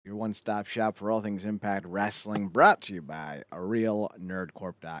Your one-stop shop for all things Impact Wrestling, brought to you by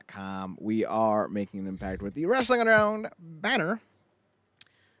RealNerdCorp.com. We are making an impact with the Wrestling Underground banner,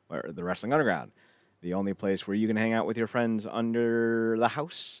 or the Wrestling Underground, the only place where you can hang out with your friends under the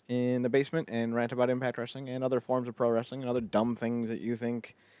house in the basement and rant about Impact Wrestling and other forms of pro wrestling and other dumb things that you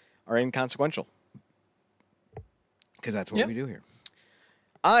think are inconsequential. Because that's what we do here.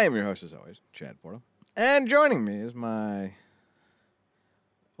 I am your host, as always, Chad Portal. And joining me is my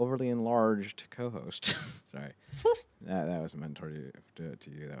overly enlarged co-host. Sorry. that was meant to you.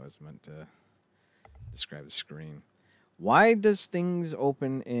 That was meant to describe the screen. Why does things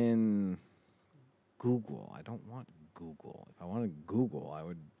open in Google? I don't want Google. If I wanted Google, I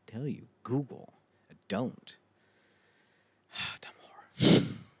would tell you Google. I don't. Dumb whore.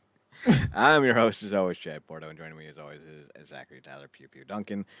 I'm your host, as always, Chad Porto, and joining me, as always, is Zachary Tyler Pew Pew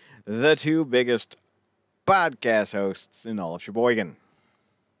Duncan, the two biggest podcast hosts in all of Sheboygan.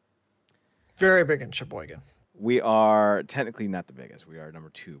 Very big in Sheboygan. We are technically not the biggest. We are number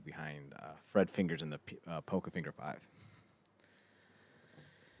 2 behind Fred Fingers and the Polka Finger 5.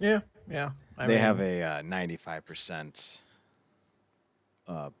 Yeah. They have a 95%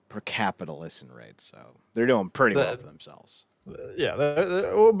 per capita listen rate, so they're doing pretty well for themselves.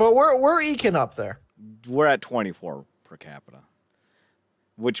 But we're eking up there. We're at 24 per capita,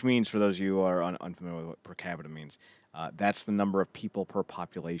 which means, for those of you who are unfamiliar with what per capita means, that's the number of people per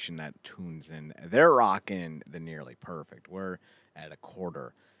population that tunes in. They're rocking the nearly perfect. We're at a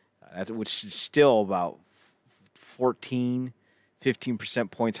quarter, which is still about 15%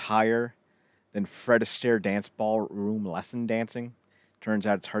 points higher than Fred Astaire dance ballroom lesson dancing. Turns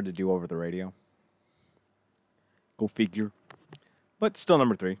out it's hard to do over the radio. Go figure. But still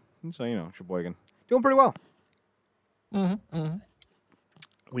number 3. So, Sheboygan. Doing pretty well. Mm-hmm.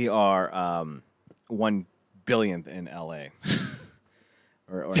 We are 1 billionth in LA.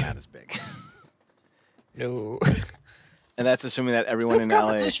 or not as big. No. And that's assuming that everyone in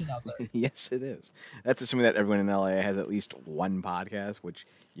LA. Out there. Yes, it is. That's assuming that everyone in LA has at least one podcast, which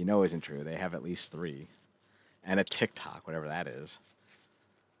isn't true. They have at least 3. And a TikTok, whatever that is.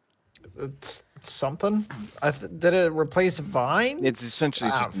 It's something. Did it replace Vine? It's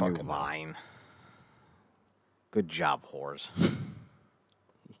essentially just a new Vine. Good job, whores.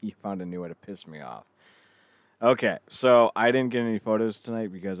 You found a new way to piss me off. Okay, so I didn't get any photos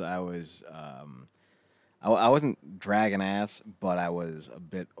tonight because I was, I wasn't dragging ass, but I was a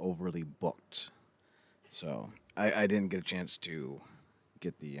bit overly booked. So I didn't get a chance to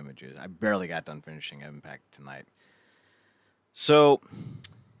get the images. I barely got done finishing Impact tonight. So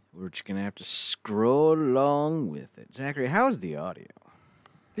we're just going to have to scroll along with it. Zachary, how's the audio?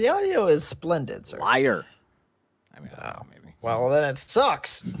 The audio is splendid, sir. Liar. I don't know, maybe. Well, then it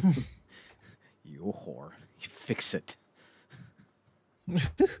sucks. You whore. You fix it.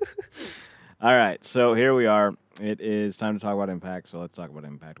 All right, so here we are. It is time to talk about Impact, so let's talk about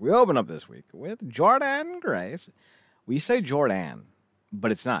Impact. We open up this week with Jordan Grace. We say Jordan,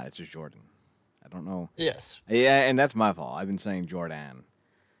 but it's not. It's just Jordan. I don't know. Yes. Yeah, and that's my fault. I've been saying Jordan.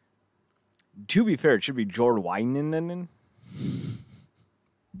 To be fair, it should be Jordwinen.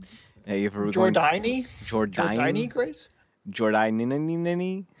 Hey, if we're Jordani? Jordani Grace?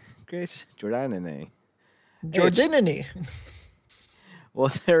 Jordani Grace? Jordani. Jordinini. Well,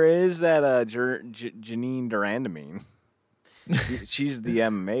 there is that Janine Durandamine. She's the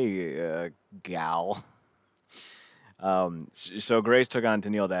MMA gal. So Grace took on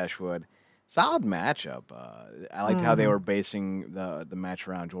Tenille Dashwood. Solid matchup. I liked how they were basing the match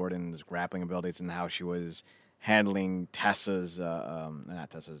around Jordan's grappling abilities and how she was handling Tenille's,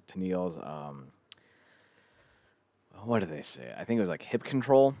 what do they say? I think it was like hip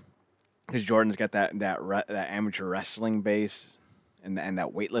control, because Jordan's got that amateur wrestling base and that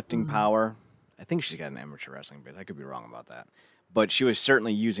weightlifting power. I think she's got an amateur wrestling base. I could be wrong about that, but she was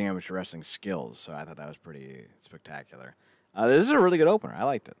certainly using amateur wrestling skills, so I thought that was pretty spectacular. This is a really good opener. I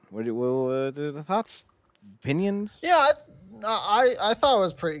liked it. What are the thoughts, opinions? Yeah, I thought it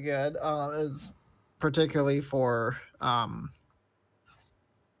was pretty good. It's particularly for it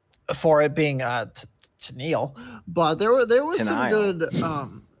being Tenille, but there was some good.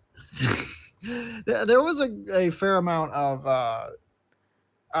 There was a fair amount of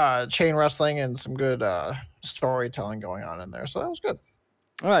chain wrestling and some good storytelling going on in there, so that was good.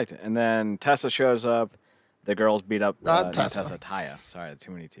 I liked it. And then Tessa shows up. The girls beat up Tessa. Taya. Sorry,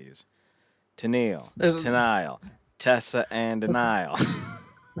 too many T's. Tenille, Tessa and Denial.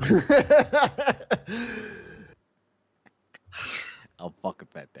 Oh, fucking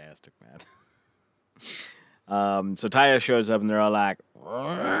fantastic, man. So Taya shows up and they're all like, all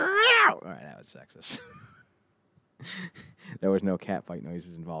right, that was sexist. There was no catfight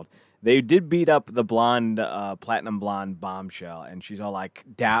noises involved. They did beat up the blonde, platinum blonde Bombshell, and she's all like,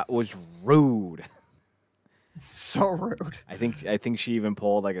 "That was rude." So rude. I think she even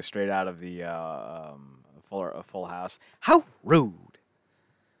pulled like a straight out of the Full House. How rude!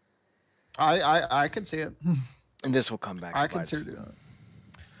 I could see it. And this will come back. I can see it.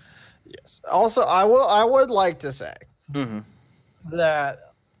 Yes. Also, I would like to say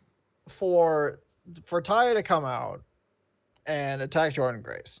that for Taya to come out and attack Jordan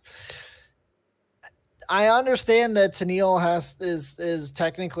Grace, I understand that Tenille is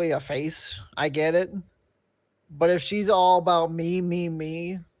technically a face. I get it. But if she's all about me,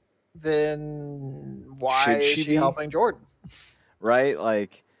 then why is she helping Jordan? Right?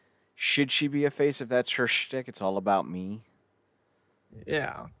 Like, should she be a face if that's her shtick? It's all about me.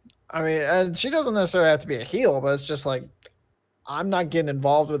 Yeah. I mean, and she doesn't necessarily have to be a heel, but it's just like, I'm not getting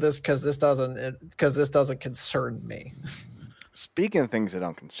involved with this because this doesn't concern me. Speaking of things that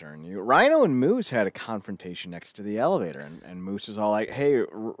don't concern you, Rhino and Moose had a confrontation next to the elevator, and Moose is all like, "Hey,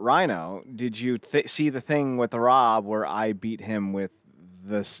 Rhino, did you see the thing with the Rob where I beat him with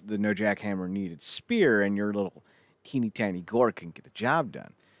the no jackhammer needed spear, and your little teeny tiny gore couldn't get the job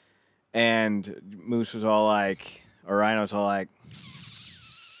done?" And Moose was all like, or Rhino's all like,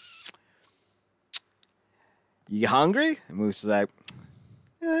 "You hungry?" And Moose is like,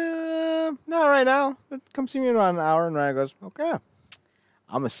 "Not right now. But come see me in about an hour." And Ryan goes, "Okay, I'm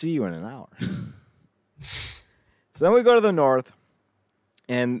going to see you in an hour." So then we go to the north,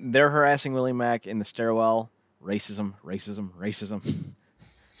 and they're harassing Willie Mack in the stairwell. Racism, racism, racism.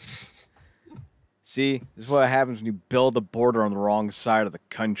 See, this is what happens when you build a border on the wrong side of the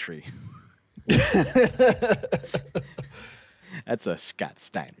country. That's a Scott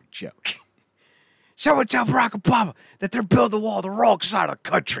Steiner joke. Someone tell Barack Obama that they're building the wall on the wrong side of the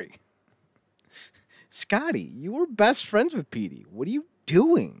country. Scotty, you were best friends with Petey. What are you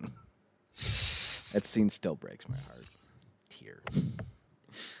doing? That scene still breaks my heart. Tear.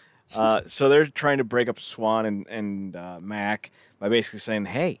 So they're trying to break up Swan and Mac by basically saying,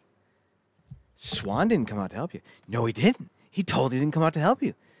 "Hey, Swan didn't come out to help you." "No, he didn't. He totally didn't come out to help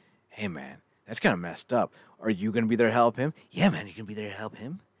you." "Hey, man, that's kind of messed up. Are you going to be there to help him?" "Yeah, man, you going to be there to help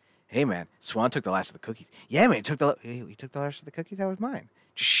him?" "Hey, man, Swan took the last of the cookies." "Yeah, man, he took the last of the cookies. That was mine."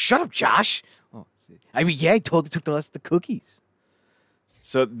 "Just shut up, Josh." "Oh, I mean, yeah, he totally took the last of the cookies."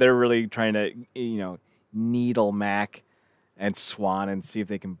 So they're really trying to, needle Mac and Swan and see if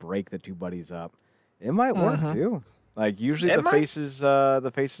they can break the two buddies up. It might work too. Like usually the faces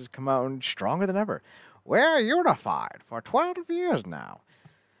come out and stronger than ever. "We're unified for 12 years now."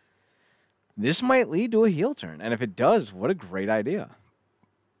 This might lead to a heel turn, and if it does, what a great idea.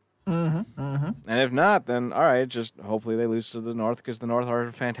 And if not, then all right, just hopefully they lose to the North because the North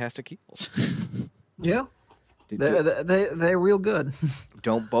are fantastic heels. Yeah, they're real good.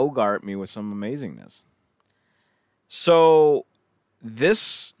 Don't bogart me with some amazingness. So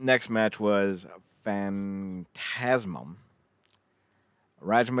this next match was Phantasmum,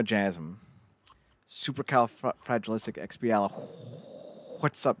 Rajamajasm, Supercalifragilisticexpialidocious.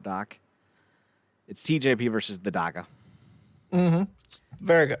 What's up, Doc? It's TJP versus the Daga.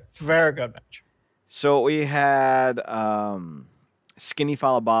 Very good match. So we had Skinny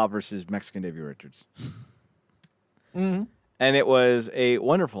Fala Bob versus Mexican Davey Richards. And it was a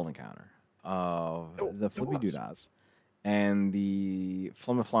wonderful encounter of the Flippy Doodahs and the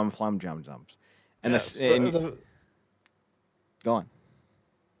Flum Jumps. And yes, go on.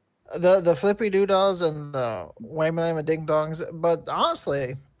 The Flippy Doodahs and the Whammy Ding Dongs. But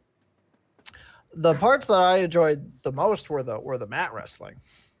honestly, the parts that I enjoyed the most were the mat wrestling.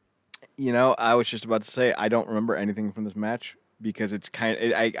 I was just about to say I don't remember anything from this match because it's kind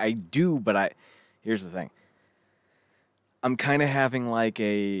of I do, but here's the thing. I'm kind of having like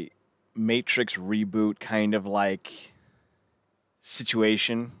a Matrix reboot kind of like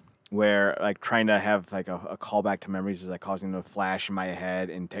situation where like trying to have like a callback to memories is like causing them to flash in my head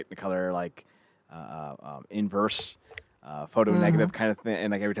in Technicolor like inverse photo negative kind of thing,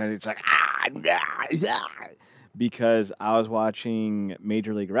 and like every time it's like because I was watching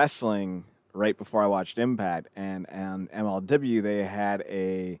Major League Wrestling right before I watched Impact, and on MLW they had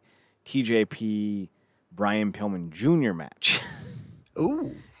a TJP Brian Pillman Jr. match.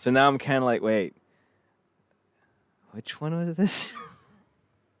 Ooh. So now I'm kind of like, wait, which one was this?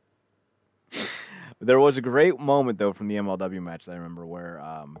 There was a great moment, though, from the MLW match that I remember where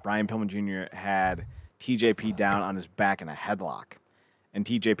Brian Pillman Jr. had TJP down on his back in a headlock. And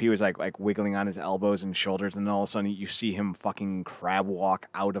TJP was like wiggling on his elbows and shoulders, and then all of a sudden you see him fucking crab walk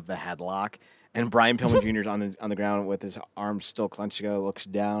out of the headlock. And Brian Pillman Jr. is on the ground with his arms still clenched together, looks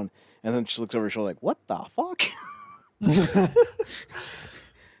down, and then just looks over his shoulder like, what the fuck?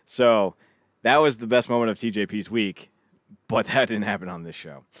 So that was the best moment of TJP's week, but that didn't happen on this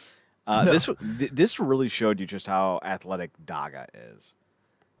show. No. This really showed you just how athletic Daga is.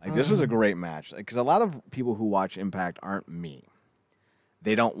 Like, this was a great match. Because a lot of people who watch Impact aren't me.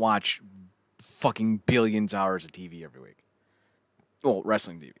 They don't watch fucking billions of hours of TV every week. Well,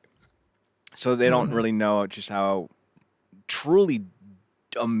 wrestling TV. So they don't really know just how truly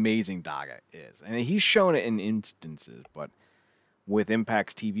amazing Daga is. And he's shown it in instances, but with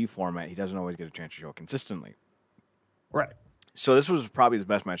Impact's TV format, he doesn't always get a chance to show it consistently. Right. So this was probably the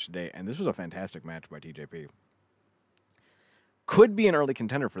best match today, and this was a fantastic match by TJP. Could be an early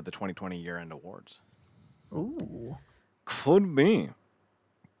contender for the 2020 year-end awards. Ooh. Could be.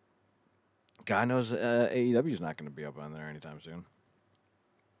 God knows AEW's not going to be up on there anytime soon.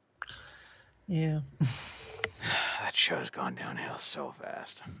 Yeah. That show's gone downhill so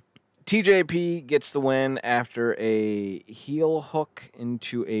fast. TJP gets the win after a heel hook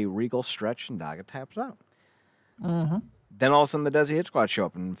into a regal stretch, and Daga taps out. Then all of a sudden the Desi Hit Squad show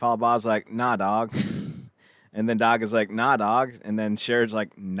up, and Falaba's like, nah, dog. And then Daga's like, nah, dog. And then Sheridan's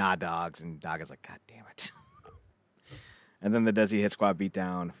like, nah, dogs. And Daga's like, God damn it. And then the Desi Hit Squad beat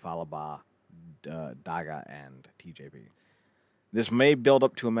down Falaba, Daga, and TJP. This may build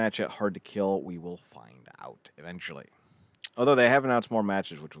up to a match at Hard to Kill. We will find out eventually. Although they have announced more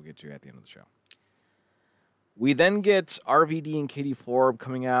matches, which we'll get to at the end of the show. We then get RVD and Katie Forbes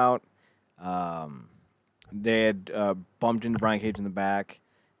coming out. They had bumped into Brian Cage in the back,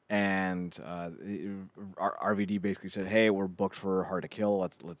 and RVD basically said, "Hey, we're booked for Hard to Kill.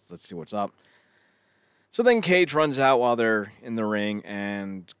 Let's see what's up." So then Cage runs out while they're in the ring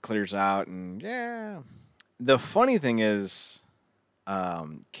and clears out, and yeah. The funny thing is,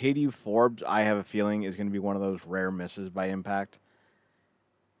 Katie Forbes, I have a feeling, is going to be one of those rare misses by Impact.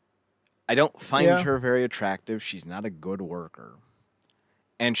 I don't find her very attractive. She's not a good worker.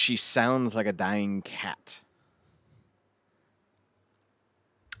 And she sounds like a dying cat.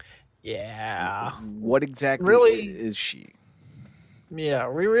 Yeah. What exactly is she? Yeah,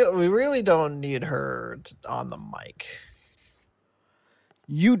 we really don't need her on the mic.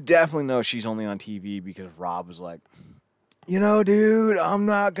 You definitely know she's only on TV because Rob was like, you know, dude, I'm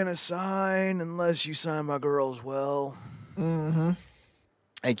not going to sign unless you sign my girl as well. Mm-hmm.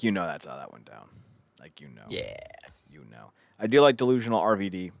 Like, you know that's how that went down. Like, you know. Yeah. You know. I do like Delusional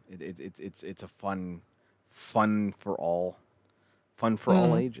RVD. It's a fun for all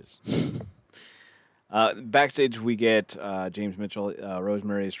ages. Backstage, we get James Mitchell.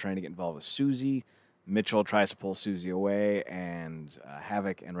 Rosemary is trying to get involved with Susie. Mitchell tries to pull Susie away, and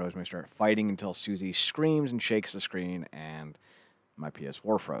Havoc and Rosemary start fighting until Susie screams and shakes the screen, and my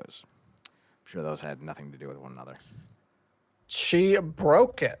PS4 froze. I'm sure those had nothing to do with one another. She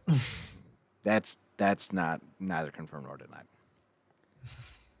broke it. That's not neither confirmed nor denied.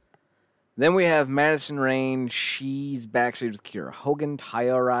 Then we have Madison Rayne. She's backstage with Kiera Hogan.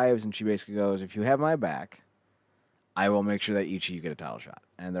 Taya arrives, and she basically goes, if you have my back, I will make sure that each of you get a title shot.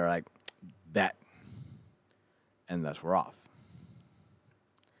 And they're like, bet. And thus we're off.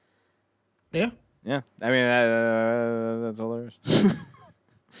 Yeah. Yeah. I mean, that's all there is.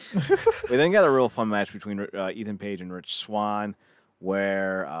 We then got a real fun match between Ethan Page and Rich Swann,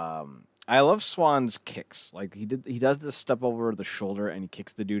 where I love Swann's kicks. Like he does this step over the shoulder and he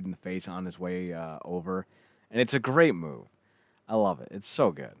kicks the dude in the face on his way over, and it's a great move. I love it. It's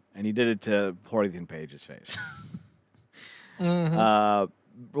so good, and he did it to poor Ethan Page's face.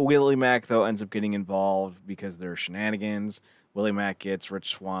 Willie Mack though ends up getting involved because there are shenanigans. Willie Mack gets Rich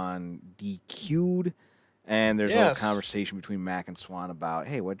Swann DQ'd. And there's a little conversation between Mac and Swann about,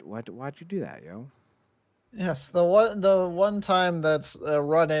 hey, why'd you do that, yo? Yes, the one time that's a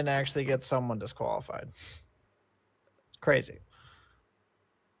run-in actually gets someone disqualified. Crazy.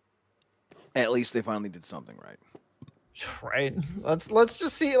 At least they finally did something right. Right. Let's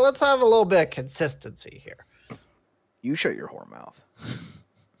just see. Let's have a little bit of consistency here. You shut your whore mouth.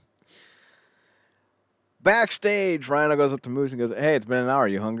 Backstage, Rhino goes up to Moose and goes, hey, it's been an hour.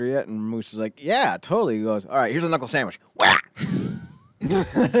 You hungry yet? And Moose is like, yeah, totally. He goes, all right, here's a knuckle sandwich. Wah! And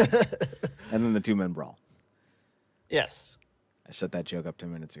then the two men brawl. Yes. I set that joke up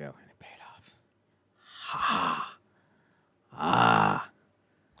 10 minutes ago, and it paid off.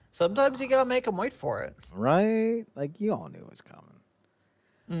 Sometimes you gotta make them wait for it. Right? Like, you all knew it was coming.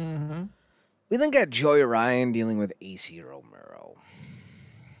 Mm-hmm. We then got Joey Ryan dealing with AC Romero.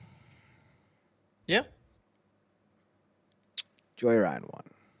 Yeah. Joey Ryan won.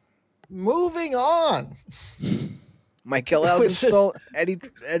 Moving on. Michael Elgin stole Eddie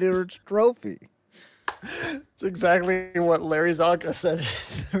Edwards' trophy. It's exactly what Larry Zonka said in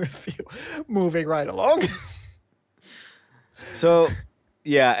the review. Moving right along. So,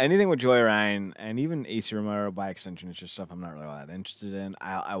 yeah, anything with Joey Ryan and even AC Romero by extension is just stuff I'm not really all that interested in.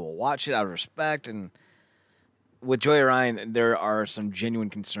 I will watch it out of respect. And with Joey Ryan, there are some genuine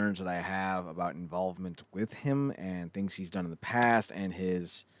concerns that I have about involvement with him and things he's done in the past and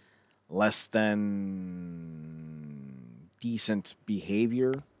his less than decent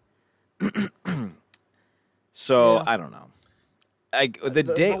behavior. So, Yeah. I don't know.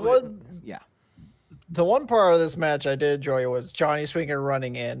 The one part of this match I did enjoy was Johnny Swinger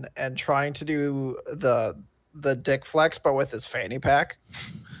running in and trying to do the dick flex, but with his fanny pack.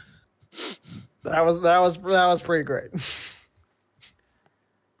 That was pretty great.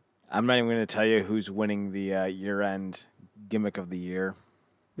 I'm not even going to tell you who's winning the year-end gimmick of the year,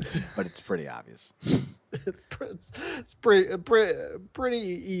 but it's pretty obvious. It's pretty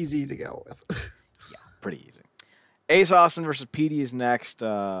easy to go with. Yeah, pretty easy. Ace Austin versus Petey is next.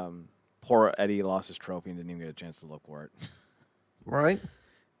 Poor Eddie lost his trophy and didn't even get a chance to look for it. Right?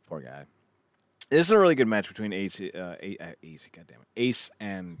 Poor guy. This is a really good match between Ace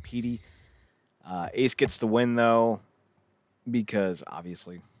and Petey. Ace gets the win, though, because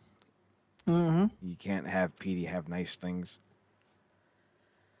obviously you can't have Petey have nice things.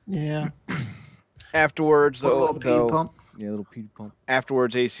 Yeah. Afterwards, though, little Petey pump. Yeah, little Petey pump.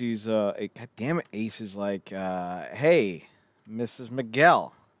 Afterwards, Ace is like, hey, Mrs.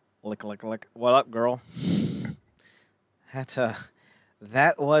 Miguel. Lick. What up, girl?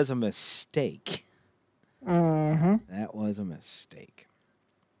 That was a mistake. That was a mistake.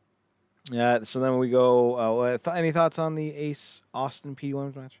 So then we go. Any thoughts on the Ace Austin Petey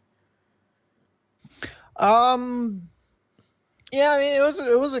Williams match? Yeah, I mean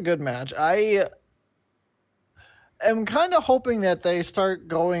it was a good match. I am kind of hoping that they start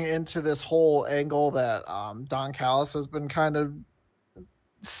going into this whole angle that Don Callis has been kind of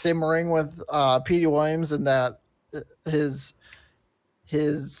simmering with Petey Williams, and that his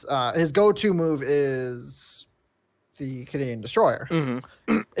go-to move is the Canadian Destroyer.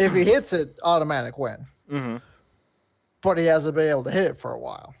 If he hits it, automatic win. But he hasn't been able to hit it for a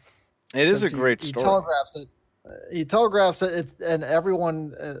while. It is a great story. He telegraphs it, and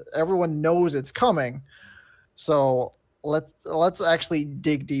everyone knows it's coming. So let's actually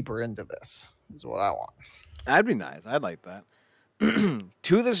dig deeper into this. Is what I want. That'd be nice. I'd like that.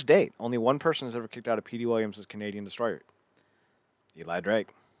 To this date, only one person has ever kicked out of Petey Williams' Canadian Destroyer. Eli Drake.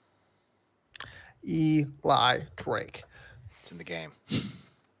 Eli Drake. It's in the game.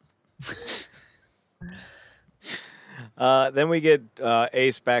 Then we get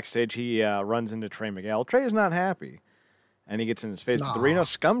Ace backstage. He runs into Trey Miguel. Trey is not happy. And he gets in his face. But the Reno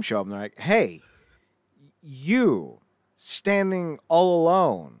Scum show up and they're like, hey, you standing all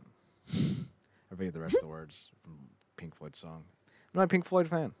alone. I forget the rest of the words from Pink Floyd's song. I'm not a Pink Floyd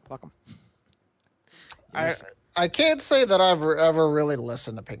fan. Fuck them. I can't say that I've ever really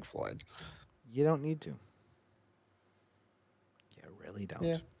listened to Pink Floyd. You don't need to. You really don't.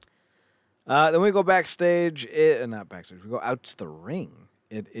 Yeah. Then we go backstage. Not backstage. We go out to the ring.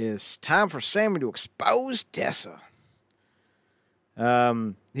 It is time for Sami to expose Tessa.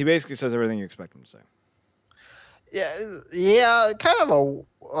 He basically says everything you expect him to say. Yeah, kind of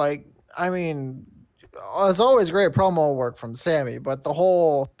it's always great promo work from Sami, but the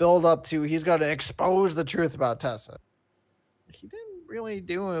whole build up to he's going to expose the truth about Tessa. He didn't really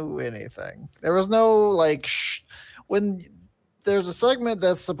do anything. There was no when there's a segment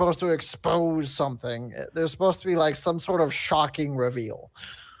that's supposed to expose something, there's supposed to be like some sort of shocking reveal.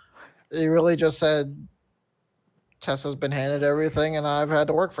 He really just said Tessa's been handed everything and I've had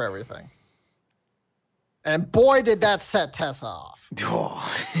to work for everything. And boy, did that set Tessa off.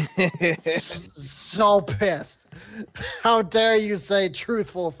 So pissed. How dare you say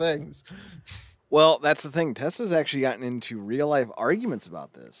truthful things? Well, that's the thing. Tessa's actually gotten into real-life arguments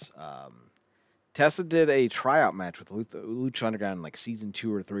about this. Tessa did a tryout match with Lucha Underground in like season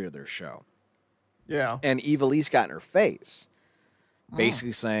 2 or 3 of their show. Yeah. And Ivelisse got in her face,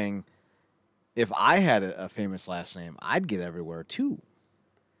 basically saying, if I had a famous last name, I'd get everywhere too.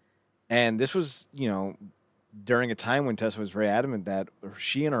 And this was, during a time when Tessa was very adamant that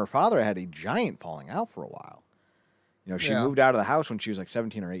she and her father had a giant falling out for a while. She moved out of the house when she was like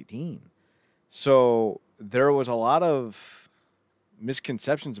 17 or 18. So there was a lot of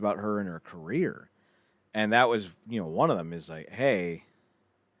misconceptions about her and her career. And that was, one of them is like, hey,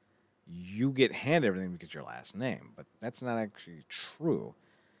 you get handed everything because your last name. But that's not actually true.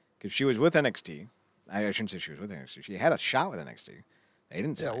 Because she was with NXT. I shouldn't say she was with NXT. She had a shot with NXT. They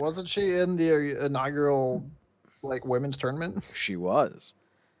didn't say. Yeah, wasn't she in the inaugural women's tournament? She was.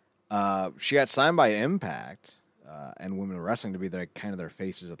 She got signed by Impact and Women of Wrestling to be kind of their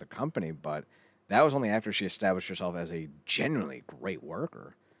faces of the company, but that was only after she established herself as a genuinely great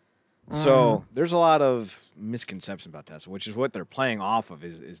worker. So there's a lot of misconception about Tessa, which is what they're playing off of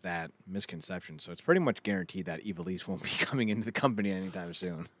is that misconception. So it's pretty much guaranteed that Evilise won't be coming into the company anytime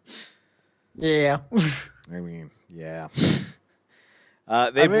soon. Yeah. I mean, yeah.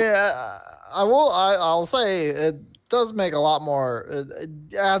 I'll say it does make a lot more. It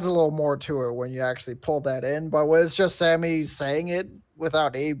adds a little more to it when you actually pull that in. But when it's just Sami saying it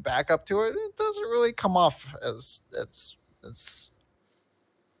without a backup to it, it doesn't really come off as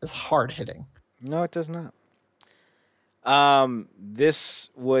it's hard hitting. No, it does not.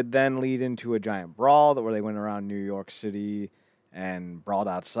 This would then lead into a giant brawl where they went around New York City and brawled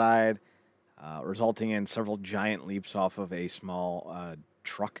outside, resulting in several giant leaps off of a small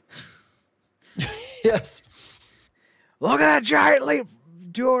truck. Yes. Look at that giant leap!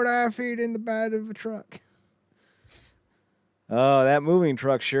 2.5 feet in the bed of a truck. Oh, that moving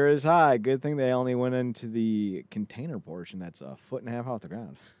truck sure is high. Good thing they only went into the container portion that's 1.5 feet off the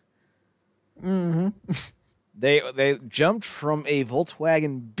ground. Mm-hmm. They jumped from a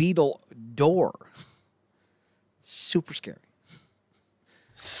Volkswagen Beetle door. Super scary.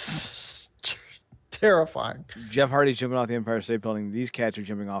 Terrifying. Jeff Hardy's jumping off the Empire State Building. These cats are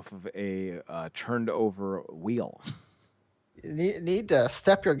jumping off of a turned over wheel. You need to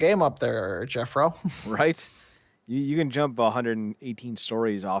step your game up there, Jeffro. Right? You can jump 118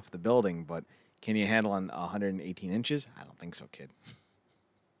 stories off the building, but can you handle 118 inches? I don't think so, kid.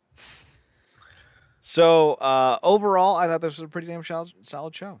 So, overall, I thought this was a pretty damn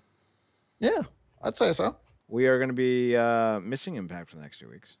solid show. Yeah, I'd say so. We are going to be missing Impact for the next 2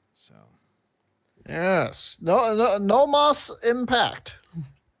 weeks. So, yes. No Moss Impact.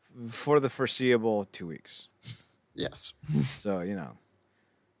 For the foreseeable 2 weeks. Yes. So,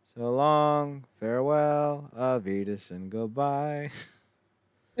 so long, farewell, Avitas, and goodbye.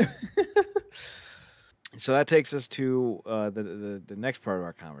 So that takes us to the next part of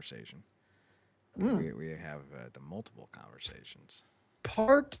our conversation. We have the multiple conversations.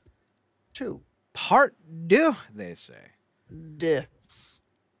 Part 2. Part 2, they say. Yeah.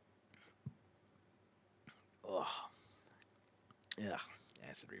 Ugh. Yeah.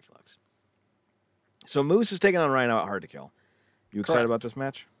 Acid reflux. So Moose is taking on Rhino at Hard to Kill. You excited about this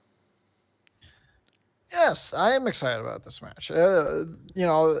match? Yes, I am excited about this match.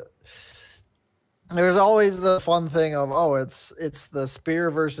 There's always the fun thing of, it's the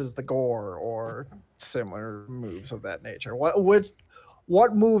spear versus the gore or similar moves of that nature.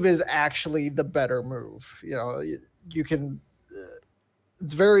 What move is actually the better move? You can.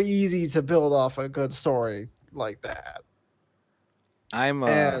 It's very easy to build off a good story like that.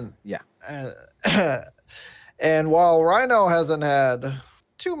 And while Rhino hasn't had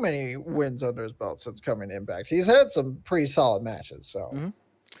too many wins under his belt since coming to Impact, he's had some pretty solid matches. So,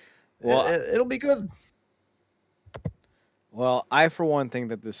 well, it'll be good. Well, I for one think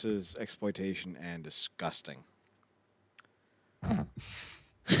that this is exploitation and disgusting. Couldn't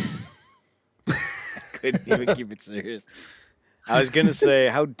even keep it serious. I was gonna say,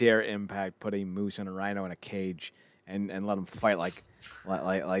 how dare Impact put a Moose and a Rhino in a cage and let them fight like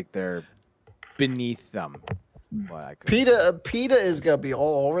they're beneath them. But PETA is gonna be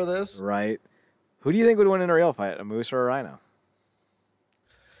all over this, right? Who do you think would win in a real fight, a Moose or a Rhino?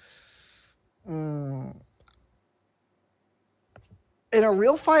 In a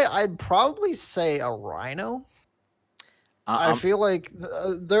real fight, I'd probably say a Rhino. I feel like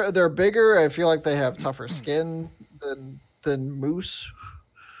they're bigger. I feel like they have tougher skin than Moose.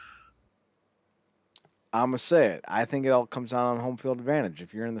 I'm going to say it. I think it all comes down on home field advantage.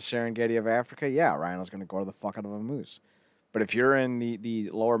 If you're in the Serengeti of Africa, yeah, Rhino's going to go to the fuck out of a moose. But if you're in the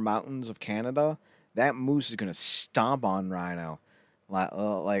lower mountains of Canada, that moose is going to stomp on Rhino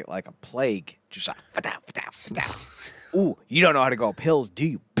like a plague. Just like, fa-dow. Ooh, you don't know how to go up hills, do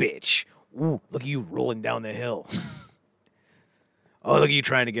you, bitch? Ooh, look at you rolling down the hill. Oh, look at you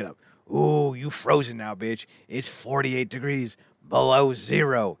trying to get up. Ooh, you frozen now, bitch. It's 48 degrees below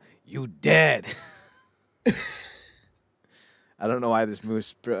zero. You dead. I don't know why this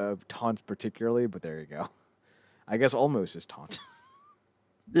moose taunts particularly, but there you go. I guess all mooses taunt.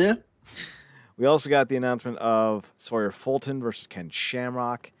 Yeah. We also got the announcement of Sawyer Fulton versus Ken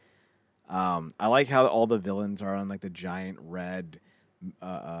Shamrock. I like how all the villains are on like the giant red,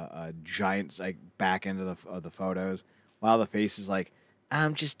 giant like back end of the photos, while the face is like,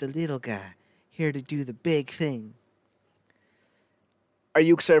 I'm just a little guy here to do the big thing. Are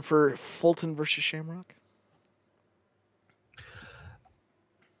you excited for Fulton versus Shamrock?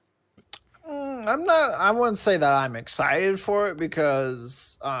 I'm not. I wouldn't say that I'm excited for it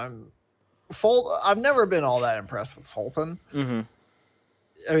because I've never been all that impressed with Fulton. Mm-hmm.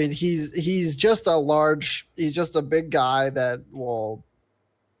 I mean, he's just a big guy that will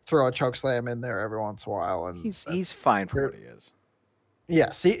throw a choke slam in there every once in a while, and he's fine for what he is.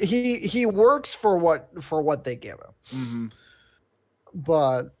 Yes, he works for what they give him. Mm-hmm.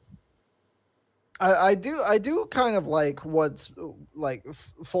 But I do kind of like what's like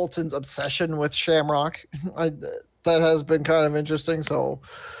Fulton's obsession with Shamrock. That has been kind of interesting. So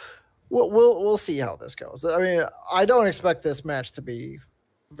we'll see how this goes. I mean, I don't expect this match to be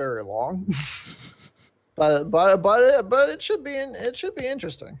very long, but it should be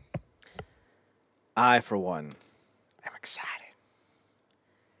interesting. I, for one, am excited.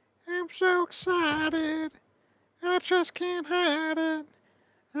 I'm so excited, and I just can't hide it.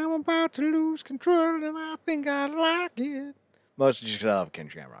 I'm about to lose control, and I think I like it. Mostly just because I love Ken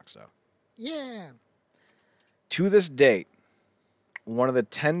Shamrock, so. Yeah. To this date, one of the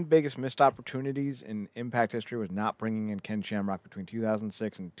 10 biggest missed opportunities in Impact history was not bringing in Ken Shamrock between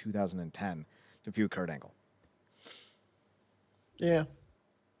 2006 and 2010 to feud Kurt Angle. Yeah.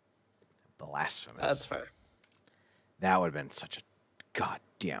 Blasphemous. That's fair. That would have been such a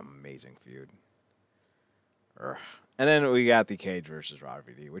goddamn amazing feud. And then we got the Cage versus Raw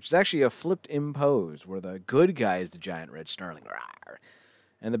RVD, which is actually a flipped impose where the good guy is the giant red snarling, rawr,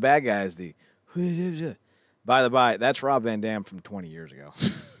 and the bad guy is the. By the by, that's Rob Van Dam from 20 years ago.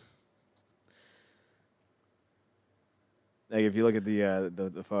 Like if you look at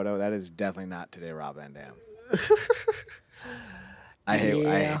the photo, that is definitely not today Rob Van Dam. I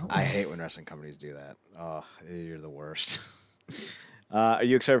hate when wrestling companies do that. Oh, you're the worst. Are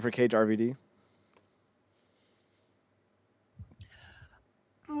you excited for Cage RVD?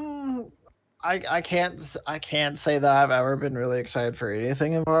 I can't say that I've ever been really excited for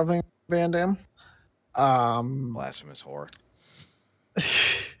anything involving Van Dam. Blasphemous whore.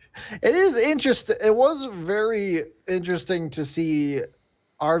 It is interesting. It was very interesting to see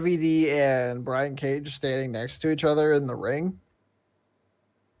RVD and Brian Cage standing next to each other in the ring,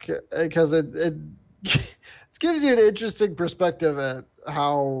 because it gives you an interesting perspective at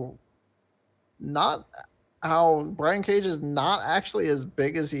how Brian Cage is not actually as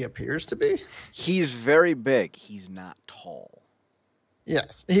big as he appears to be. He's very big. He's not tall.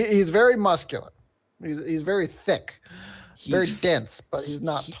 Yes, he's very muscular. He's very thick, very dense, but he's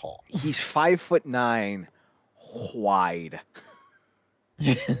not tall. He's 5'9", wide.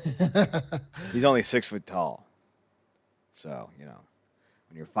 He's only 6 foot tall. So,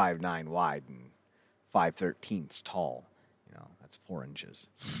 when you're 5'9" wide and 5'13" tall, that's 4 inches.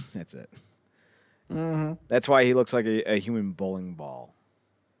 That's it. Mm-hmm. That's why he looks like a human bowling ball.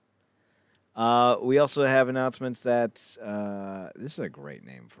 We also have announcements that this is a great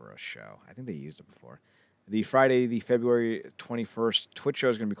name for a show. I think they used it before. The February 21st Twitch show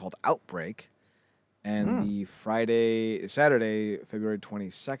is going to be called Outbreak. And the Saturday, February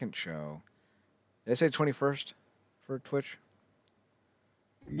 22nd show. Did I say 21st for Twitch?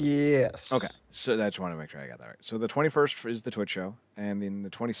 Yes. Okay. So I just want to make sure I got that right. So the 21st is the Twitch show. And then the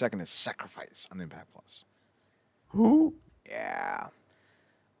 22nd is Sacrifice on Impact Plus. Who? Yeah.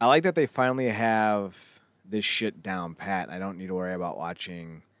 I like that they finally have this shit down pat. I don't need to worry about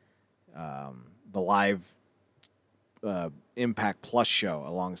watching the live Impact Plus show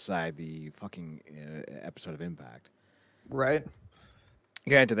alongside the fucking episode of Impact. Right.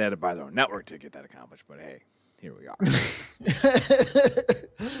 Granted, they had to buy their own network to get that accomplished, but hey, here we are.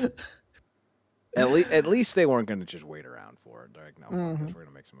 At least they weren't going to just wait around for it. They're like, no, fuck this, we're going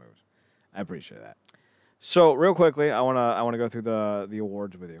to make some moves. I appreciate that. So, real quickly, I want to go through the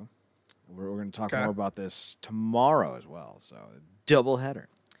awards with you. We're going to talk more about this tomorrow as well. So, double header.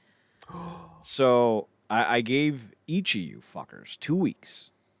 So, I gave each of you fuckers 2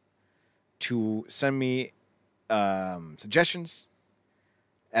 weeks to send me suggestions,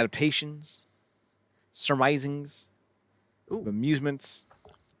 adaptations, surmisings, amusements,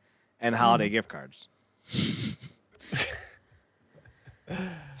 and holiday gift cards.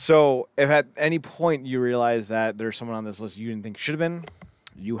 So, if at any point you realize that there's someone on this list you didn't think should have been,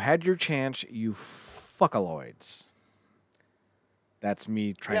 you had your chance, you fuckaloids. That's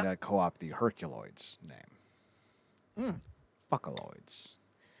me trying to co-opt the Herculoids name. Fuckaloids.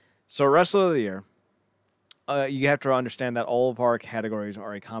 So, Wrestler of the Year, you have to understand that all of our categories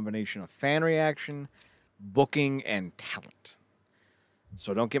are a combination of fan reaction, booking, and talent.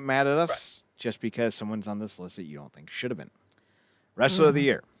 So, don't get mad at us just because someone's on this list that you don't think should have been. Wrestler of the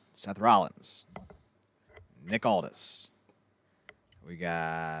Year, Seth Rollins, Nick Aldis. We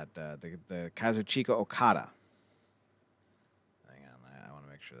got the Kazuchika Okada. Hang on, I want to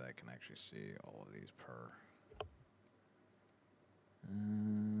make sure that I can actually see all of these per.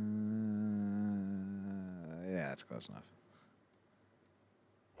 Yeah, that's close enough.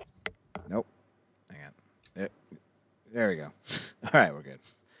 There we go. All right, we're good.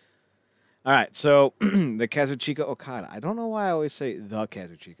 All right, so the Kazuchika Okada. I don't know why I always say the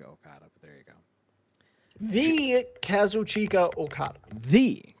Kazuchika Okada, but there you go. The Kazuchika Okada.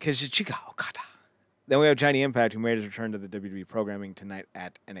 The Kazuchika Okada. Then we have Johnny Impact, who made his return to the WWE programming tonight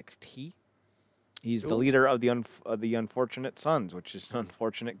at NXT. He's the leader of the Unfortunate Sons, which is an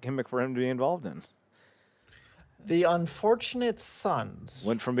unfortunate gimmick for him to be involved in. The Unfortunate Sons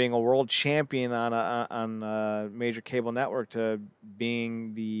went from being a world champion on a major cable network to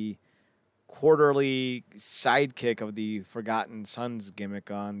being the quarterly sidekick of the Forgotten Sons gimmick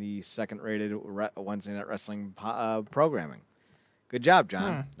on the second-rated Wednesday Night Wrestling programming. Good job,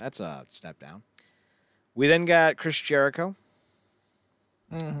 John. That's a step down. We then got Chris Jericho,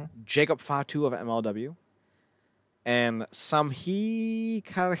 Jacob Fatu of MLW, and Samhi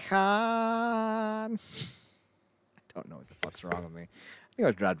Karhan. I don't know what the fuck's wrong with me. I think I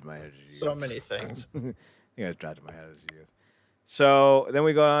was dropped in my head as a youth. So many things. I think I was dropped in my head as a youth. So then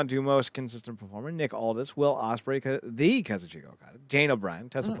we go on to most consistent performer, Nick Aldis, Will Ospreay, the Kazuchika Okada, Jane O'Brien,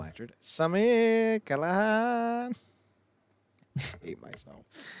 Tessa Blanchard, Sami Callihan. I hate myself.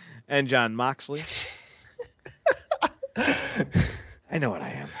 And John Moxley. I know what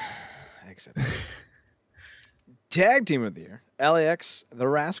I am. I accept it. Tag Team of the Year, LAX, The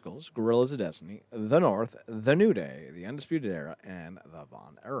Rascals, Gorillas of Destiny, The North, The New Day, The Undisputed Era, and The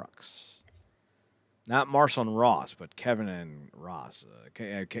Von Erichs. Not Marcel and Ross, but Kevin and Ross.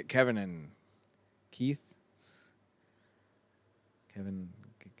 Kevin and Keith?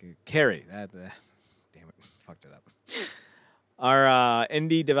 Kerry. Damn it. Fucked it up. Our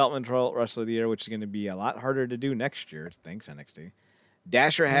Indie Developmental Wrestler of the Year, which is going to be a lot harder to do next year. Thanks, NXT.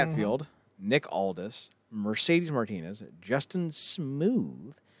 Dasher Hatfield, Nick Aldis, Mercedes Martinez, Justin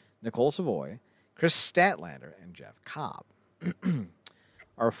Smooth, Nicole Savoy, Chris Statlander, and Jeff Cobb.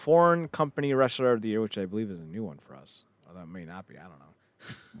 Our Foreign Company Wrestler of the Year, which I believe is a new one for us. Or that may not be. I don't know.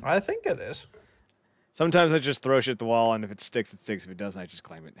 I think it is. Sometimes I just throw shit at the wall, and if it sticks, it sticks. If it doesn't, I just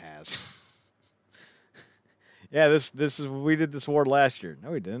claim it has. Yeah, this is we did this award last year. No,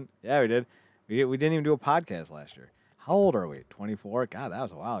 we didn't. Yeah, we did. We didn't even do a podcast last year. How old are we? 24? God, that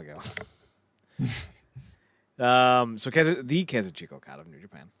was a while ago. So the Kazuchika Okada of New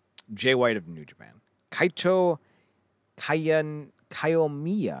Japan, Jay White of New Japan, Kaito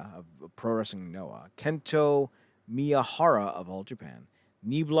Kiyomiya of Pro Wrestling Noah, Kento Miyahara of All Japan,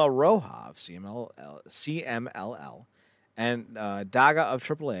 Nibla Roja of CMLL, and Daga of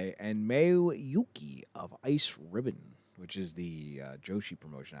AAA, and Mayu Yuki of Ice Ribbon, which is the Joshi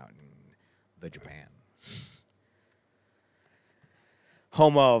promotion out in the Japan.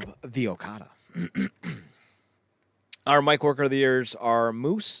 Home of the Okada. Our Mike Worker of the Years are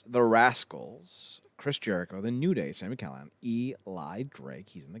Moose, the Rascals, Chris Jericho, the New Day, Sami Callihan, Eli Drake,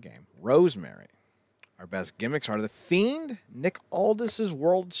 he's in the game, Rosemary. Our best gimmicks are The Fiend, Nick Aldis is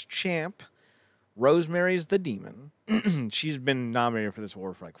World's Champ, Rosemary's the Demon. She's been nominated for this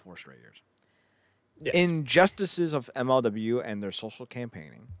award for like 4 straight years. Yes. Injustices of MLW and their social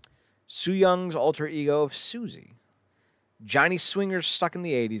campaigning. Su Young's alter ego of Susie. Johnny Swinger's Stuck in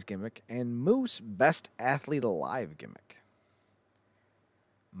the 80s gimmick. And Moose Best Athlete Alive gimmick.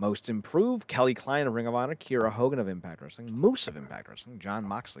 Most Improved, Kelly Klein of Ring of Honor, Kiera Hogan of Impact Wrestling, Moose of Impact Wrestling, John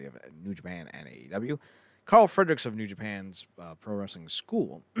Moxley of New Japan and AEW, Carl Fredericks of New Japan's Pro Wrestling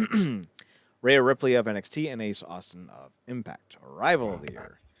School, Rhea Ripley of NXT, and Ace Austin of Impact. Arrival of the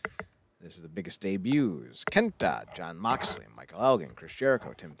Year. This is the biggest debuts. Kenta, John Moxley, Michael Elgin, Chris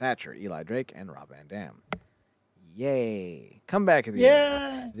Jericho, Tim Thatcher, Eli Drake, and Rob Van Dam. Yay. Comeback of the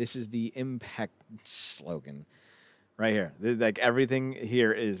year. This is the Impact slogan right here. Like everything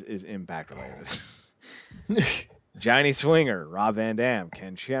here is Impact related. Johnny Swinger, Rob Van Dam,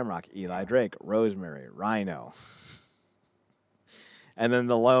 Ken Shamrock, Eli Drake, Rosemary, Rhino. And then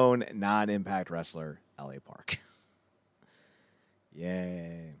the lone non-Impact wrestler, L.A. Park.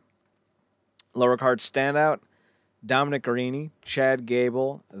 Yay. Lower card standout, Dominic Garini, Chad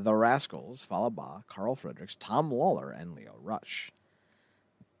Gable, The Rascals, Fallah Bahh, Carl Fredericks, Tom Lawler, and Leo Rush.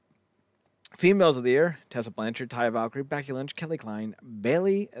 Females of the Year, Tessa Blanchard, Taya Valkyrie, Becky Lynch, Kelly Klein,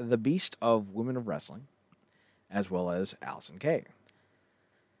 Bailey, the Beast of Women of Wrestling, as well as Allison Kay.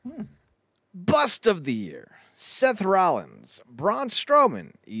 Bust of the Year, Seth Rollins, Braun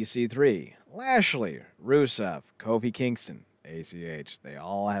Strowman, EC3, Lashley, Rusev, Kofi Kingston, ACH. They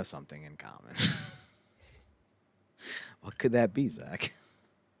all have something in common. What could that be, Zach?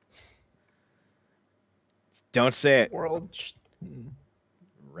 Don't say it.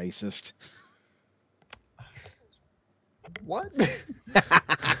 Racist. What?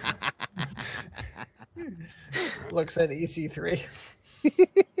 Looks at EC3.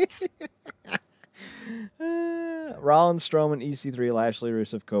 Rollins, Strowman, EC3, Lashley,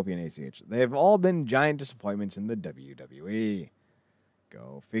 Rusev, Kofi, and ACH. They have all been giant disappointments in the WWE.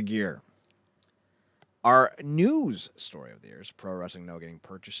 Go figure. Our news story of the year is Pro Wrestling No getting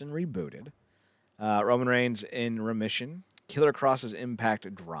purchased and rebooted. Roman Reigns in remission. Killer Cross's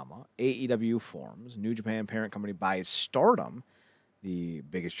Impact drama. AEW forms. New Japan parent company buys Stardom, the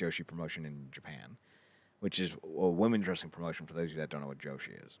biggest Joshi promotion in Japan, which is a women's wrestling promotion for those of you that don't know what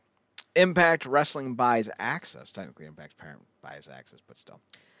Joshi is. Impact Wrestling buys Access. Technically, Impact's parent buys Access, but still.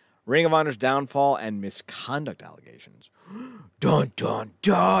 Ring of Honor's downfall and misconduct allegations. Dun, dun,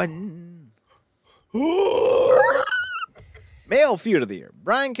 dun. Male feud of the year.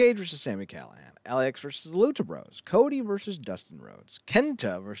 Brian Cage versus Sami Callihan. LAX versus Lucha Bros. Cody versus Dustin Rhodes.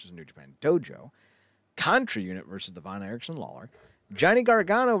 Kenta versus New Japan Dojo. Contra Unit versus the Von Erickson Lawler. Johnny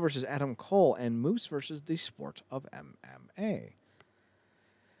Gargano versus Adam Cole. And Moose versus the Sport of MMA.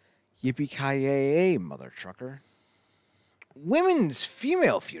 Yippee-ki-yay, mother trucker. Women's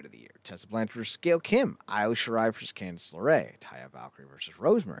female feud of the year. Tessa Blanchard versus Gail Kim. Io Shirai versus Candice LeRae. Taya Valkyrie versus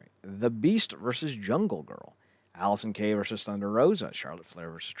Rosemary. The Beast versus Jungle Girl. Allison Kay versus Thunder Rosa. Charlotte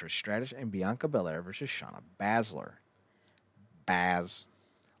Flair versus Trish Stratus. And Bianca Belair versus Shayna Baszler.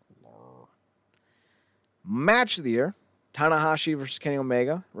 Match of the year. Tanahashi versus Kenny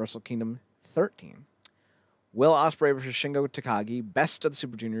Omega. Wrestle Kingdom 13. Will Ospreay versus Shingo Takagi. Best of the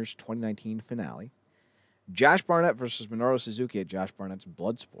Super Juniors 2019 finale. Josh Barnett versus Minoru Suzuki at Josh Barnett's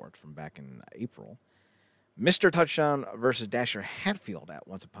Bloodsport from back in April. Mr. Touchdown versus Dasher Hatfield at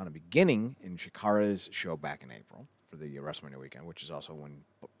Once Upon a Beginning in Shikara's show back in April for the WrestleMania weekend, which is also when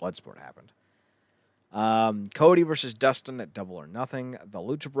Bloodsport happened. Cody versus Dustin at Double or Nothing. The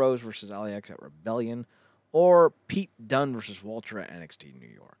Lucha Bros versus LAX at Rebellion. Or Pete Dunne versus Walter at NXT New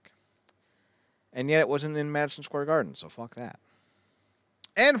York. And yet it wasn't in Madison Square Garden, so fuck that.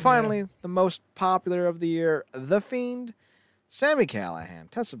 And finally, the most popular of the year, The Fiend, Sami Callihan,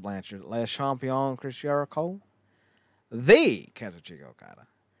 Tessa Blanchard, Le Champion Chris Jericho, the Kazuchika Okada,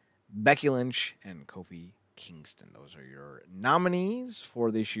 Becky Lynch, and Kofi Kingston. Those are your nominees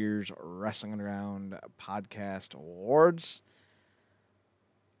for this year's Wrestling Underground Podcast Awards.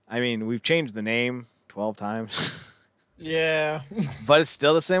 I mean, we've changed the name 12 times. Yeah. But it's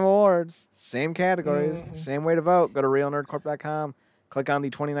still the same awards, same categories, same way to vote. Go to realnerdcorp.com. Click on the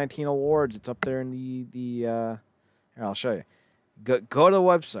 2019 awards. It's up there in the here, I'll show you. Go to the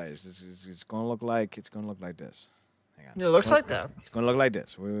website. It's going to look like this. Hang on. It looks like that. It's going to look like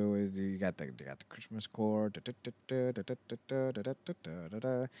this. You got the Christmas core. You got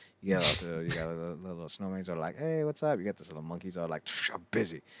little snowmen that are like, hey, what's up? You got this little monkeys that are like, I'm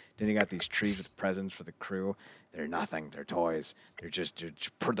busy. Then you got these trees with presents for the crew. They're nothing. They're toys. They're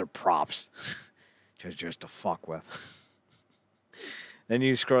props. just to fuck with. Then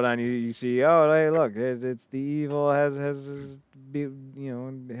you scroll down, you see, oh, hey, look, it's the evil is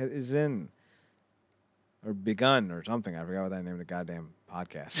in or begun or something. I forgot what that name of the goddamn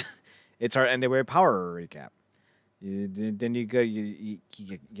podcast. It's our NWA Power recap. Then you go, you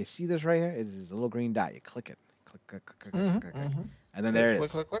see this right here? It's a little green dot. You click it, click, and then there it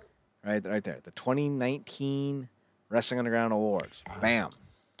is. Click. Right there. The 2019 Wrestling Underground Awards. Bam,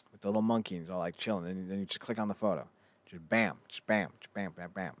 with the little monkey, and he's all like chilling. Then you just click on the photo. Just bam, bam.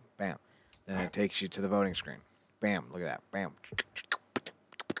 Then it takes you to the voting screen. Bam, look at that. Bam.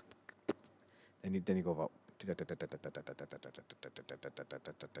 Then you go vote.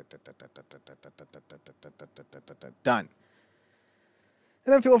 Done.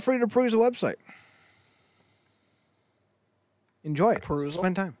 And then feel free to peruse the website. Enjoy it. Perusal.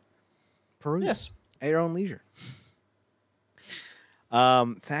 Spend time. Peruse. Yes. At your own leisure.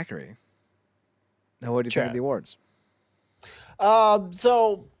 Thackeray. Now, what do you think of the awards?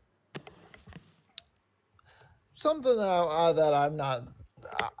 So something that I'm not,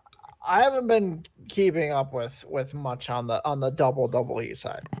 I haven't been keeping up with much on the WWE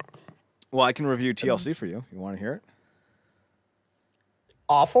side. Well, I can review TLC for you. You want to hear it?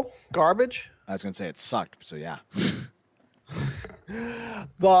 Awful, garbage. I was gonna say it sucked, so yeah.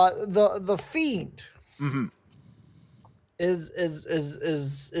 But the Fiend. Is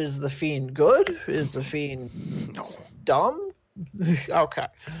the Fiend good? Is the Fiend dumb? Okay.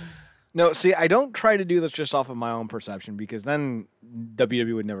 No, see, I don't try to do this just off of my own perception because then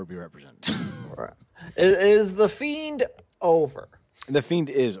WWE would never be represented. Right. Is the Fiend over? The Fiend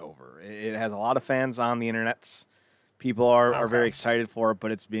is over. It has a lot of fans on the internets. People are very excited for it,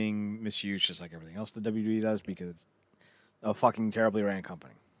 but it's being misused just like everything else the WWE does because it's a fucking terribly ran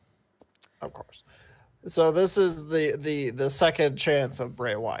company. Of course. So this is the second chance of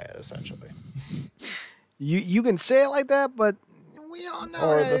Bray Wyatt, essentially. You can say it like that, but we all know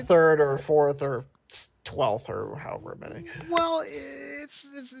or the third or fourth or 12th or however many. Well, it's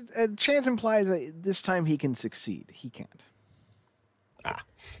chance implies that this time he can succeed. He can't.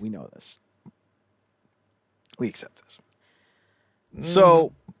 We know this. We accept this.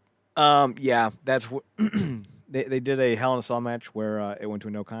 So, yeah, that's what they did a Hell in a Cell match where it went to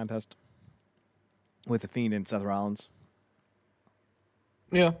a no contest with The Fiend and Seth Rollins.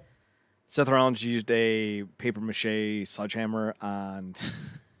 Yeah. Seth Rollins used a paper mache sledgehammer on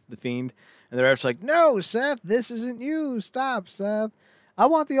The Fiend, and the ref's like, "No, Seth, this isn't you. Stop, Seth. I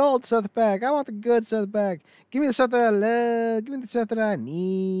want the old Seth back. I want the good Seth back. Give me the Seth that I love. Give me the Seth that I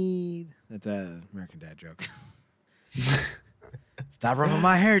need." That's an American Dad joke. Stop rubbing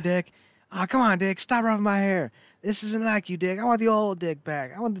my hair, Dick. Oh, come on, Dick. Stop rubbing my hair. This isn't like you, Dick. I want the old Dick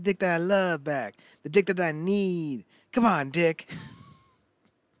back. I want the Dick that I love back. The Dick that I need. Come on, Dick.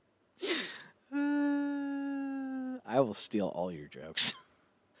 I will steal all your jokes.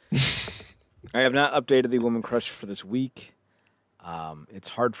 I have not updated the Woman Crush for this week. It's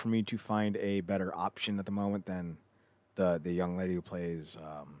hard for me to find a better option at the moment than the young lady who plays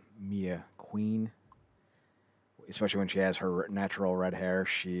Mia Queen. Especially when she has her natural red hair.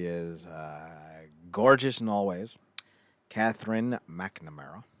 She is gorgeous in all ways. Catherine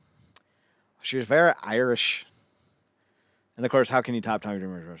McNamara. She was very Irish. And, of course, how can you top Tommy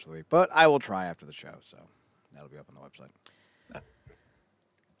Dreamer's Rush of the Week? But I will try after the show, so that'll be up on the website.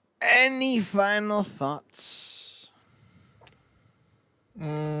 Any final thoughts?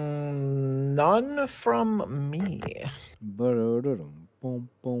 None from me.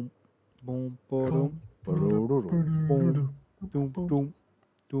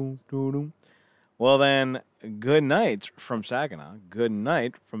 Well, then, good night from Saginaw. Good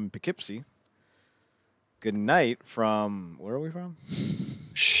night from Poughkeepsie. Good night from... Where are we from?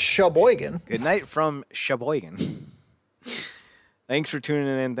 Sheboygan. Good night from Sheboygan. Thanks for tuning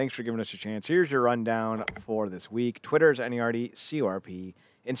in. Thanks for giving us a chance. Here's your rundown for this week. Twitter is NERDCORP.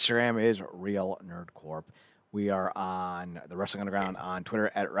 Instagram is Real Nerd Corp. We are on the Wrestling Underground on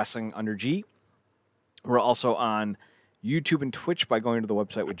Twitter at WrestlingUnderG. We're also on YouTube and Twitch by going to the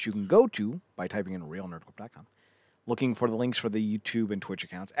website, which you can go to by typing in realnerdcorp.com. Looking for the links for the YouTube and Twitch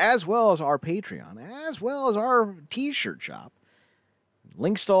accounts, as well as our Patreon, as well as our T-shirt shop.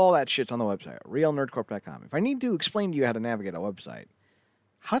 Links to all that shit's on the website, realnerdcorp.com. If I need to explain to you how to navigate a website,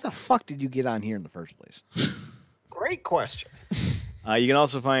 how the fuck did you get on here in the first place? Great question. You can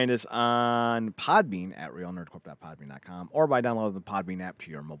also find us on Podbean at realnerdcorp.podbean.com or by downloading the Podbean app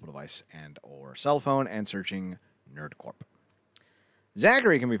to your mobile device and or cell phone and searching NerdCorp.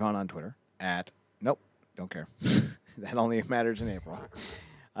 Zachary can be found on Twitter at... Nope, don't care. That only matters in April.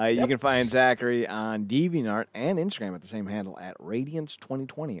 You can find Zachary on DeviantArt and Instagram at the same handle at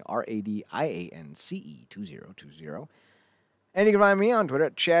Radiance2020, RADIANCE 2020. And you can find me on Twitter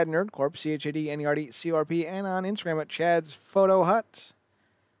at Chad Nerdcorp, CHADNERDCORP, and on Instagram at Chad's Photo Hut.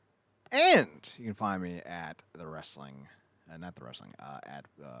 And you can find me at the wrestling, not the wrestling, at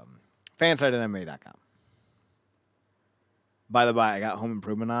fansiteMMA.com. By the by, I got Home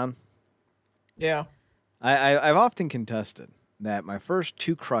Improvement on. Yeah. I've often contested that my first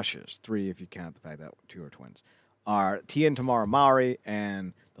two crushes, three if you count the fact that two are twins, are Tia and Tamara Mowry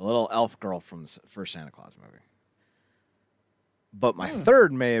and the little elf girl from the first Santa Claus movie. But my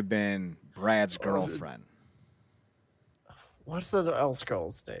third may have been Brad's girlfriend. What's the elf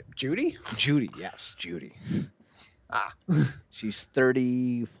girl's name? Judy? Judy, yes, Judy. Ah. She's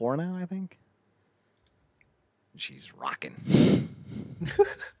 34 now, I think. She's rocking.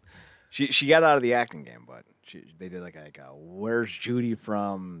 She got out of the acting game, but they did like a Where's Judy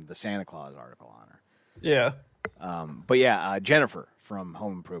from the Santa Claus article on her. Yeah. But yeah, Jennifer from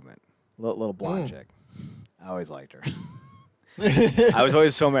Home Improvement. Little blonde chick. I always liked her. I was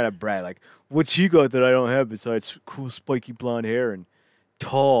always so mad at Brad. Like, what's he got that I don't have besides cool spiky blonde hair and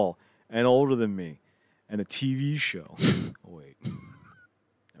tall and older than me and a TV show? Oh, wait.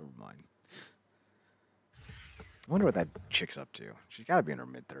 Never mind. I wonder what that chick's up to. She's got to be in her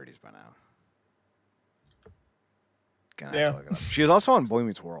mid-30s by now. Gonna have to look it up. She was also on Boy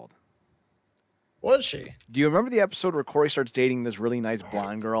Meets World. Was she? Do you remember the episode where Corey starts dating this really nice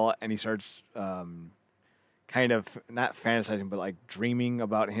blonde girl and he starts kind of not fantasizing but like dreaming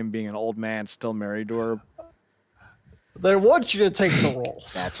about him being an old man still married to her? They want you to take the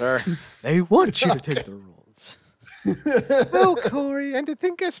roles. That's her. They want you to take the roles. Oh, Corey, and to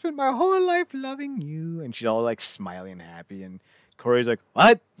think I spent my whole life loving you. And she's all like smiling and happy. And Corey's like,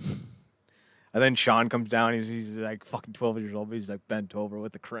 what? And then Sean comes down. He's like fucking 12 years old, but he's like bent over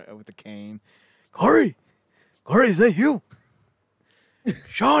with the cane. Corey, is that you?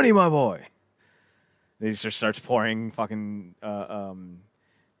 Shawnee, my boy. And he just starts pouring fucking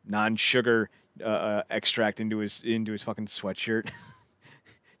non-sugar extract into his fucking sweatshirt.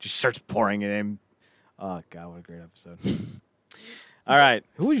 Just starts pouring it in. Oh god, what a great episode! All right,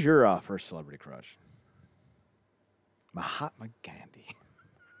 who was your first celebrity crush? Mahatma Gandhi.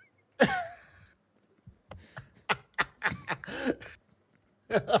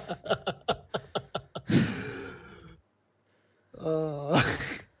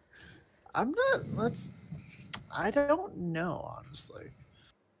 I'm not. I don't know, honestly.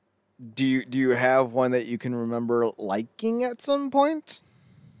 Do you have one that you can remember liking at some point?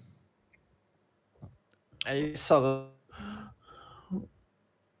 I saw the.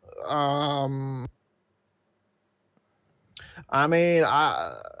 I mean,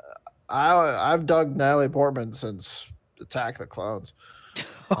 I've dug Natalie Portman since Attack the Clones.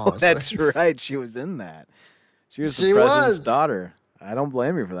 Oh, that's right. She was in that. She was the president's daughter. I don't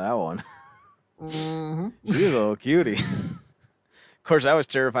blame you for that one. Mm-hmm. She was a little cutie. Of course, I was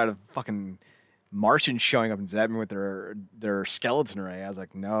terrified of fucking Martians showing up and zapping me with their skeleton ray. I was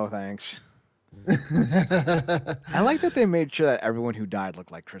like, no, thanks. I like that they made sure that everyone who died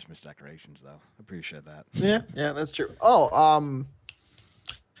looked like Christmas decorations, though. I appreciate that. Yeah, that's true. Oh,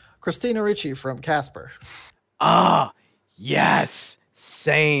 Christina Ricci from Casper. Ah, yes,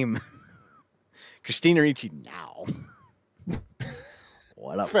 same. Christina Ricci now.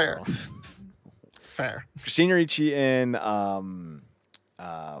 What up? Fair. Bro? Fair. Christina Ricci in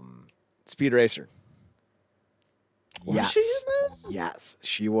Speed Racer. Was she in that? Yes,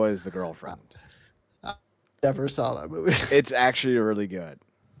 she was the girlfriend. I never saw that movie. It's actually really good.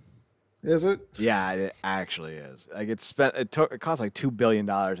 Is it? Yeah, it actually is. Like it cost like $2 billion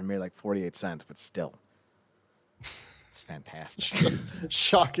and made like 48 cents, but still. It's fantastic.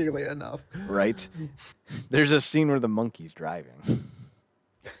 Shockingly enough. Right? There's a scene where the monkey's driving.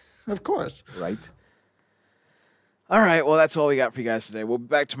 Of course. Right? All right, well, that's all we got for you guys today. We'll be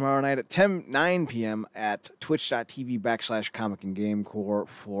back tomorrow night at 9 p.m. at twitch.tv/Comic and GameCorp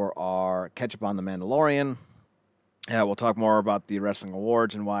for our catch-up on The Mandalorian. We'll talk more about the Wrestling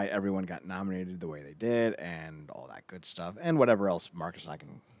Awards and why everyone got nominated the way they did and all that good stuff and whatever else Marcus and I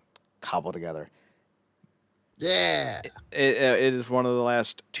can cobble together. Yeah. It is one of the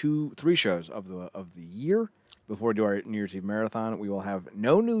last 3 shows of the year. Before we do our New Year's Eve marathon, we will have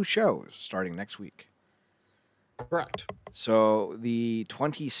no new shows starting next week. Correct. So the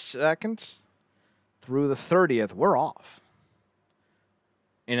 22nd through the 30th, we're off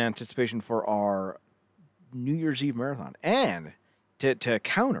in anticipation for our New Year's Eve marathon. And to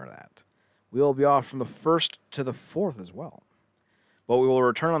counter that, we will be off from the 1st to the 4th as well. But we will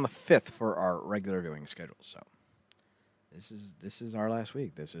return on the 5th for our regular viewing schedule. So this is our last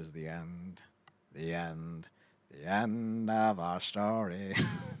week. This is the end. The end of our story.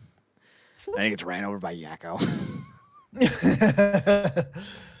 I think it's ran over by Yakko.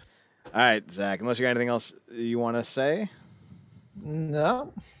 All right, Zach, unless you got anything else you want to say?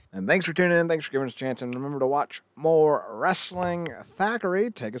 No. And thanks for tuning in. Thanks for giving us a chance. And remember to watch more wrestling.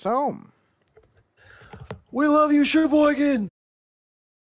 Thackeray, take us home. We love you, Sheboygan.